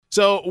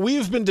So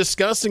we've been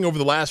discussing over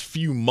the last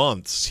few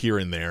months here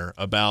and there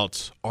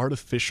about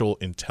artificial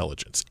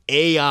intelligence,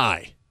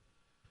 AI,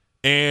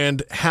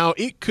 and how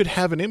it could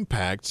have an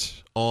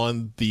impact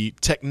on the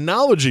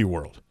technology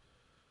world.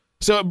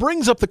 So it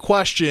brings up the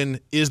question,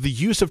 is the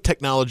use of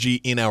technology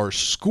in our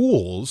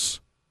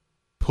schools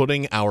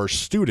putting our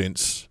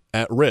students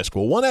at risk?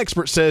 Well, one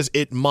expert says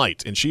it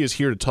might, and she is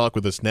here to talk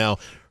with us now.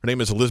 Her name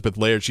is Elizabeth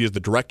Laird. She is the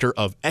Director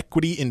of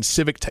Equity in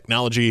Civic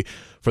Technology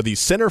for the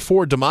Center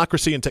for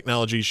Democracy and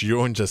Technology. She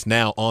joins us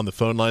now on the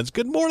phone lines.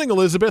 Good morning,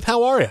 Elizabeth.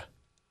 How are you?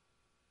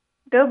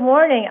 Good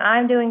morning.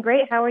 I'm doing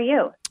great. How are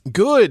you?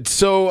 Good.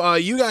 So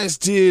you guys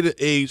did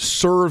a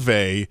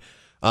survey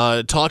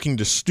talking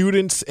to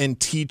students and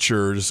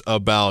teachers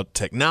about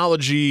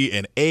technology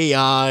and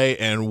AI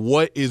and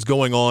what is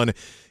going on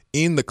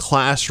in the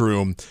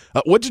classroom.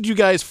 What did you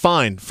guys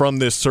find from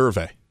this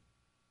survey?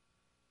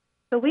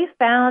 So we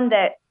found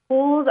that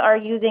schools are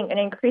using an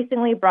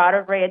increasingly broad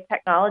array of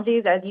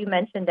technologies, as you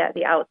mentioned at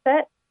the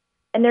outset,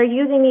 and they're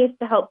using these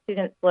to help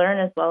students learn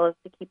as well as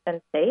to keep them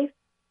safe.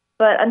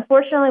 But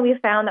unfortunately, we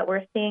found that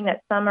we're seeing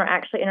that some are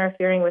actually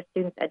interfering with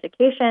students'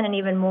 education and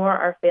even more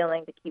are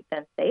failing to keep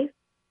them safe.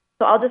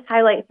 So I'll just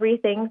highlight three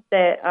things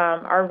that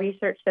our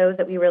research shows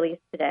that we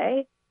released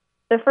today.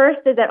 The first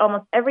is that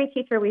almost every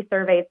teacher we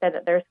surveyed said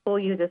that their school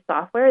uses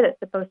software that's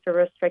supposed to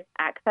restrict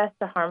access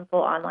to harmful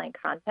online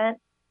content.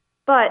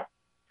 But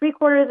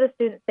 3/4 of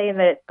students say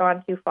that it's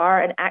gone too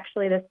far, and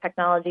actually this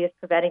technology is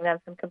preventing them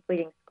from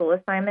completing school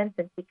assignments,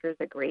 and teachers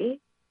agree.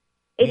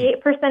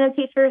 88% of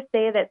teachers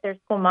say that their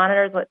school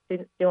monitors what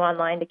students do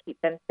online to keep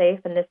them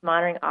safe, and this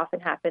monitoring often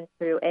happens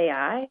through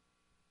AI.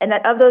 And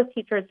that of those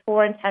teachers,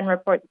 4 in 10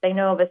 report that they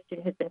know of a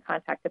student who's been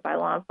contacted by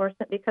law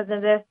enforcement because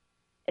of this.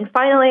 And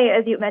finally,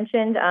 as you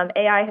mentioned,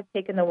 AI has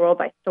taken the world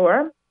by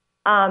storm.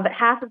 But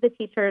half of the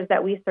teachers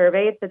that we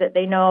surveyed said that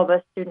they know of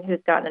a student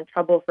who's gotten in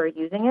trouble for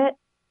using it,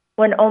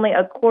 when only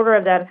 1/4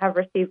 of them have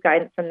received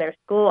guidance from their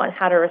school on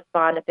how to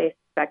respond if they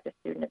suspect a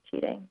student of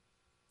cheating.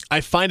 I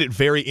find it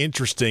very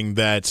interesting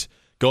that,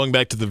 going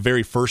back to the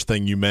very first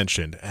thing you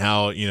mentioned,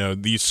 how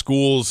these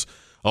schools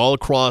all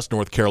across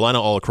North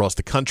Carolina, all across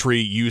the country,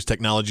 use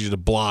technology to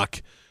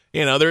block.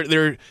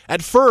 They're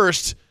at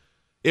first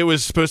it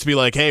was supposed to be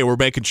like, hey, we're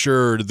making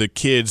sure the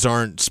kids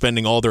aren't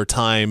spending all their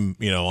time,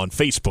 on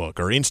Facebook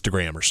or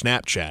Instagram or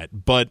Snapchat.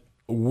 But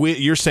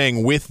you're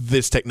saying with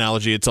this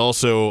technology, it's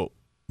also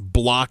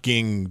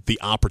blocking the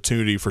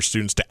opportunity for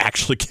students to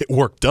actually get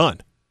work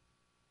done.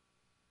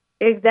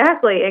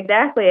 Exactly.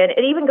 And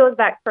it even goes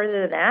back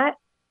further than that.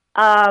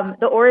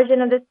 The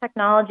origin of this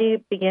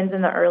technology begins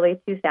in the early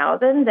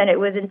 2000s, and it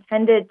was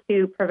intended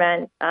to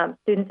prevent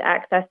students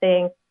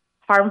accessing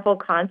harmful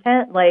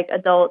content like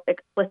adult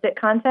explicit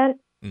content.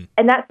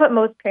 And that's what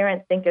most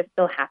parents think is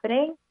still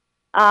happening.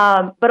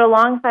 But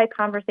alongside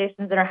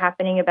conversations that are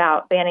happening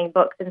about banning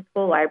books in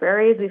school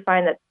libraries, we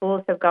find that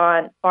schools have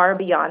gone far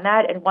beyond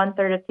that, and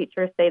 1/3 of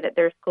teachers say that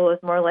their school is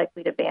more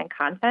likely to ban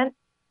content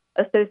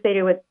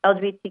associated with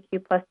LGBTQ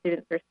plus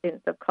students or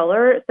students of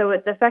color. So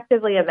it's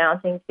effectively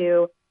amounting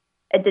to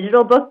a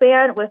digital book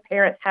ban with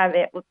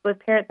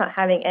parents not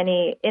having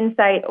any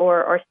insight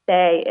or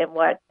say in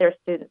what their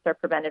students are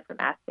prevented from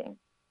asking.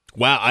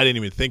 Wow, I didn't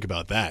even think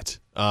about that.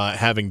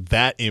 Having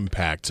that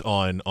impact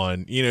on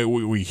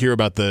we hear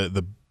about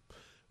the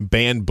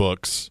banned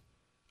books,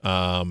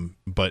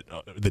 but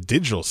the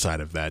digital side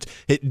of that.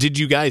 Did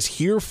you guys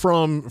hear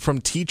from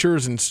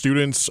teachers and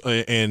students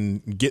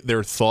and get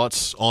their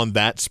thoughts on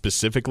that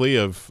specifically?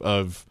 Of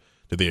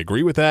do they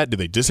agree with that? Do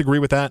they disagree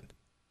with that?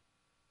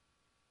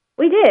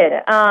 We did,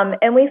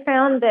 and we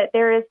found that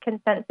there is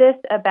consensus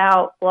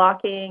about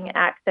blocking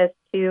access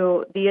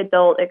to the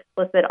adult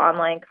explicit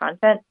online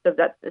content, so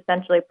that's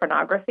essentially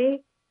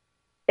pornography.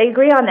 They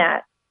agree on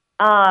that.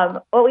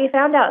 What we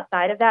found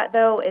outside of that,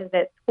 though, is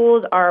that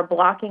schools are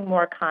blocking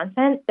more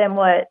content than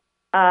what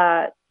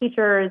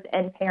teachers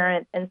and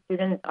parents and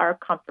students are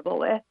comfortable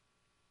with.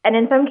 And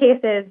in some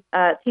cases,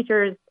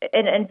 teachers,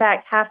 and in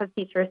fact, half of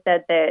teachers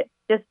said that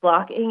this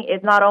blocking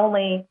is not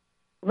only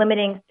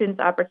limiting students'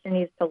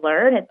 opportunities to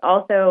learn, it's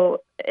also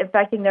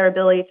affecting their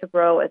ability to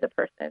grow as a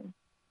person.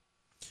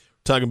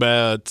 Talking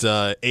about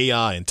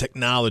AI and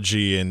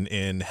technology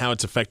and how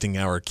it's affecting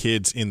our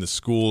kids in the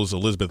schools.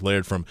 Elizabeth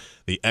Laird from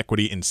the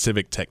Equity in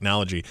Civic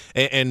Technology.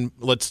 And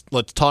let's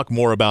talk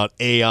more about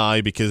AI,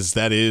 because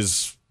that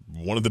is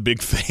one of the big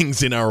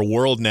things in our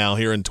world now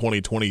here in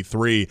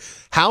 2023.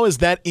 How is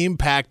that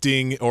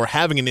impacting or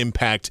having an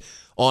impact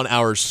on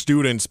our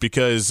students?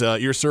 Because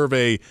your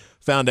survey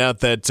found out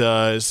that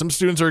some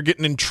students are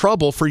getting in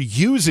trouble for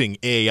using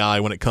AI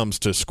when it comes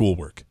to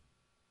schoolwork.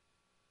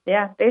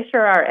 Yeah, they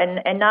sure are.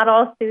 And not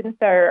all students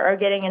are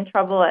getting in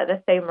trouble at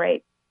the same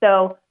rate.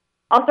 So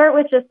I'll start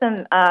with just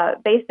some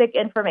basic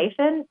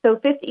information. So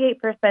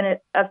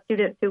 58% of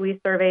students who we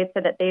surveyed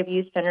said that they've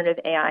used generative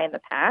AI in the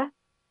past.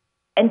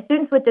 And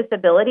students with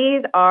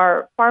disabilities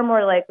are far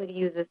more likely to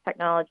use this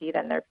technology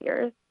than their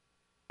peers.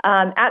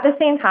 At the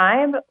same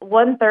time,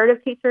 1/3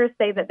 of teachers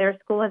say that their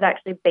school has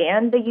actually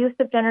banned the use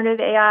of generative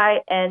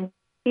AI, and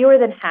fewer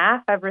than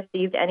half have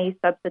received any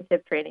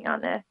substantive training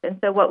on this. And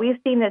so what we've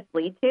seen this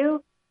lead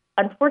to,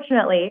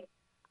 unfortunately,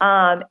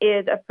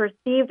 is a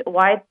perceived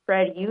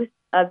widespread use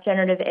of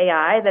generative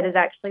AI that is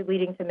actually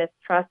leading to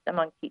mistrust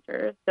among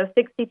teachers. So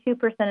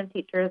 62% of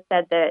teachers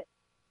said that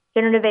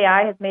generative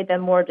AI has made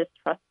them more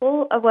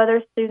distrustful of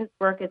whether students'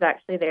 work is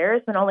actually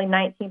theirs, when only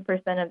 19%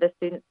 of the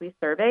students we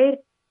surveyed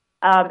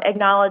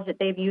acknowledge that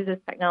they've used this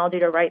technology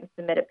to write and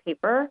submit a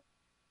paper.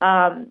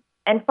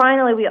 And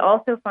finally, we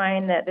also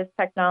find that this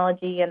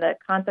technology and the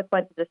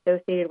consequences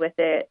associated with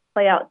it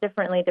play out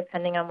differently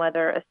depending on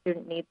whether a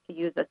student needs to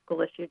use a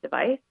school-issued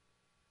device.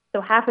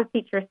 So half of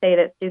teachers say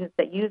that students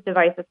that use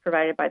devices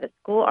provided by the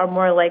school are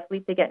more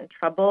likely to get in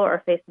trouble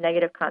or face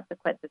negative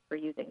consequences for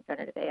using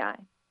generative AI.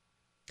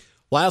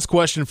 Last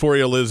question for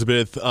you,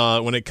 Elizabeth.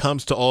 When it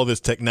comes to all this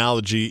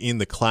technology in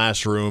the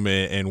classroom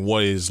and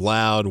what is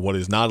allowed, what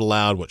is not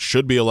allowed, what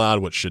should be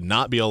allowed, what should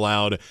not be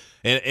allowed,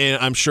 and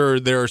I'm sure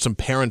there are some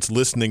parents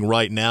listening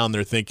right now and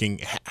they're thinking,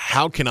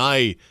 how can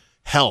I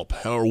help?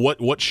 Or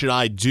what should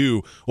I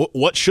do?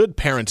 What should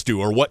parents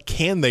do, or what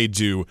can they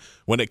do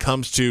when it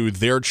comes to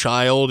their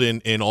child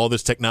and all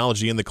this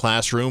technology in the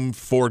classroom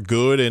for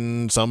good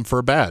and some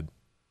for bad?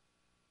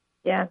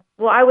 Yeah.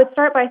 Well, I would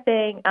start by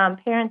saying,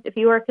 parents, if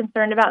you are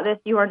concerned about this,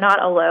 you are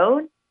not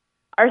alone.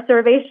 Our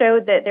survey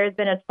showed that there's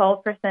been a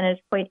 12 percentage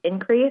point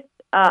increase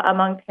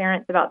among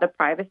parents about the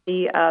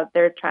privacy of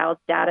their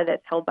child's data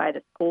that's held by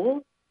the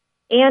school.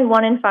 And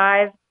 1 in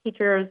 5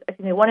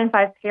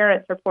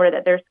 parents reported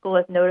that their school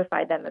has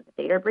notified them of the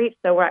data breach.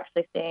 So we're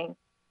actually seeing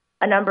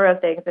a number of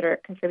things that are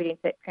contributing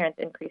to parents'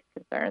 increased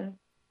concerns.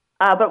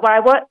 But what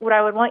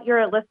I would want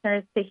your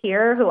listeners to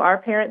hear, who are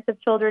parents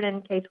of children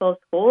in K-12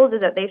 schools,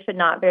 is that they should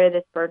not bear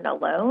this burden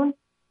alone,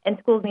 and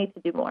schools need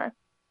to do more.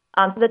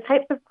 So the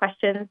types of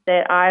questions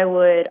that I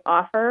would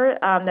offer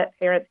that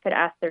parents could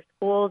ask their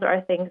schools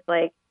are things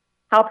like,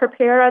 how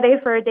prepared are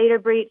they for a data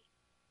breach?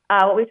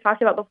 What we've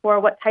talked about before,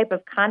 what type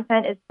of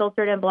content is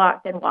filtered and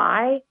blocked and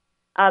why?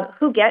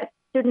 Who gets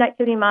student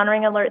activity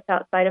monitoring alerts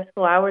outside of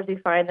school hours? We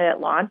find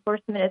that law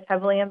enforcement is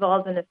heavily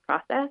involved in this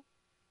process.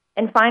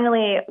 And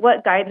finally,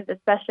 what guidance,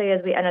 especially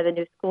as we enter the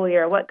new school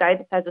year, what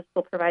guidance has the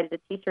school provided to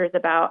teachers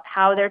about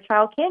how their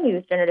child can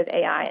use generative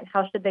AI and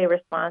how should they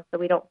respond so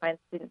we don't find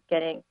students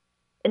getting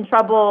in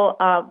trouble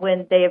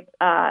when they've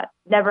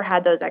never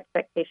had those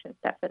expectations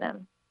set for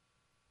them.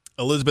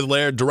 Elizabeth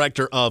Laird,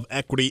 Director of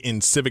Equity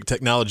in Civic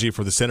Technology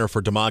for the Center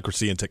for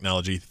Democracy and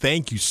Technology.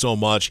 Thank you so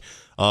much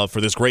for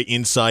this great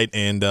insight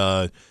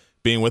and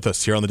being with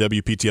us here on the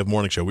WPTF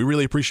Morning Show. We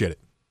really appreciate it.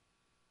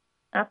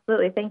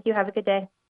 Absolutely. Thank you. Have a good day.